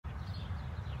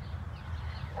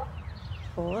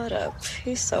What a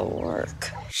piece of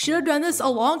work. Should've done this a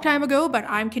long time ago, but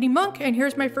I'm Kitty Monk, and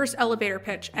here's my first elevator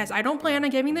pitch, as I don't plan on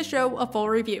giving the show a full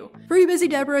review. Free Busy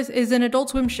Debras is an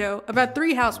Adult Swim show about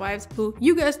 3 housewives who,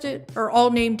 you guessed it, are all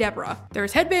named Debra.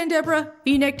 There's Headband Debra,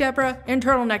 V-Neck Debra, and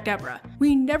Turtleneck Debra.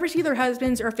 We never see their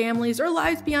husbands or families or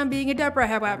lives beyond being a Debra,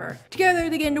 however. Together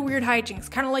they get into weird hijinks,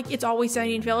 kinda like It's Always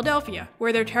Sunny in Philadelphia,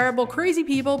 where they're terrible, crazy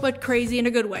people, but crazy in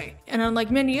a good way. And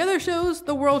unlike many other shows,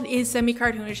 the world is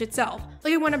semi-cartoonish itself.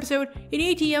 Like in one episode, an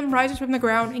ATM rises from the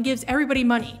ground and gives everybody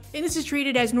money, and this is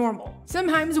treated as normal.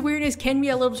 Sometimes the weirdness can be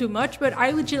a little too much, but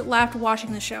I legit laughed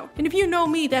watching the show. And if you know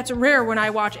me, that's rare when I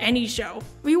watch any show.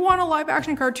 If you want a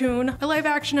live-action cartoon, a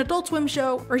live-action Adult Swim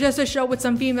show, or just a show with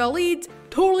some female leads,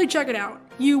 totally check it out.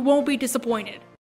 You won't be disappointed.